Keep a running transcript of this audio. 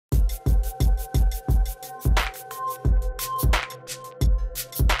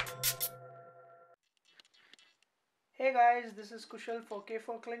guys, this is Kushal for K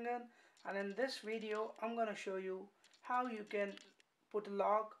for Klingon, and in this video I'm gonna show you how you can put a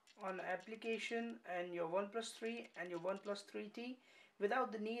lock on an application in your OnePlus 3 and your OnePlus 3T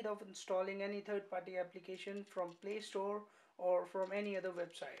without the need of installing any third-party application from Play Store or from any other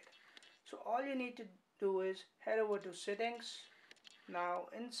website. So all you need to do is head over to settings. Now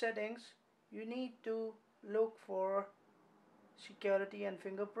in settings you need to look for security and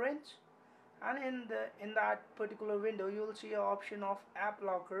fingerprints, and in that particular window you will see an option of app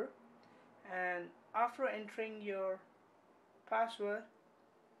locker, and after entering your password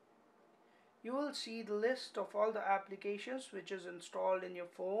you will see the list of all the applications which is installed in your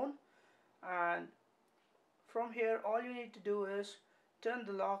phone. And from here all you need to do is turn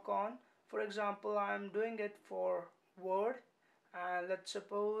the lock on. For example, I'm doing it for Word, and let's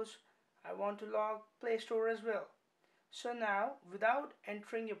suppose I want to lock Play Store as well. So now, without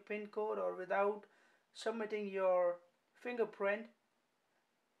entering your PIN code or without submitting your fingerprint,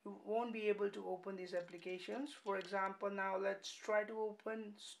 you won't be able to open these applications. For example, now let's try to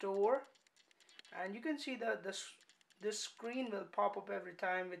open Store, and you can see that this screen will pop up every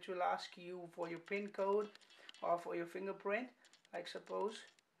time, which will ask you for your PIN code or for your fingerprint. Like suppose,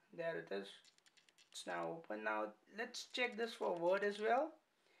 there it is. It's now open. Now let's check this for Word as well,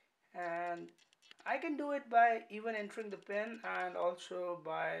 and I can do it by even entering the PIN and also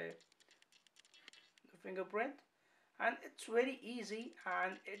by the fingerprint, and it's very easy,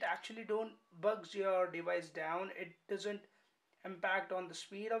 and it actually don't bugs your device down. It doesn't impact on the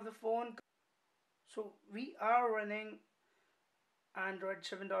speed of the phone. So we are running Android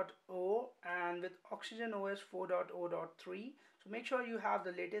 7.0 and with Oxygen OS 4.0.3, so make sure you have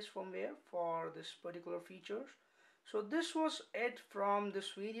the latest firmware for this particular features. So this was it from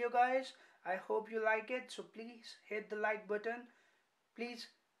this video, guys. I hope you like it, so please hit the like button. Please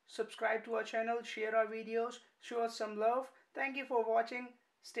subscribe to our channel, share our videos, show us some love. Thank you for watching.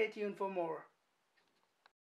 Stay tuned for more.